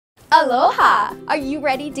Aloha! Are you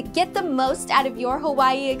ready to get the most out of your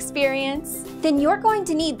Hawaii experience? Then you're going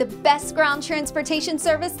to need the best ground transportation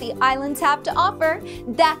service the islands have to offer.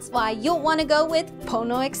 That's why you'll want to go with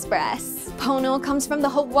Pono Express. Pono comes from the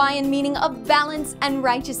Hawaiian meaning of balance and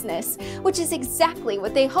righteousness, which is exactly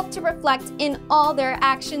what they hope to reflect in all their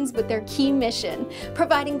actions with their key mission,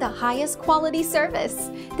 providing the highest quality service.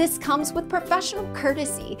 This comes with professional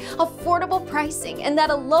courtesy, affordable pricing, and that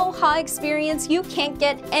aloha experience you can't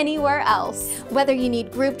get anywhere else. Whether you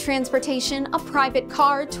need group transportation, a private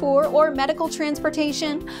car, tour, or medical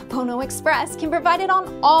transportation, Pono Express can provide it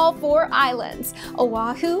on all 4 islands: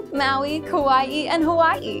 Oahu, Maui, Kauai, and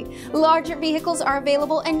Hawaii. Larger vehicles are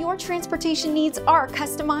available and your transportation needs are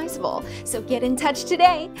customizable. So get in touch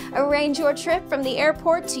today. Arrange your trip from the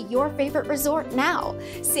airport to your favorite resort now.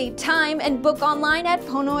 Save time and book online at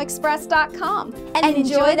ponoexpress.com and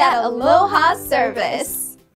enjoy that aloha service.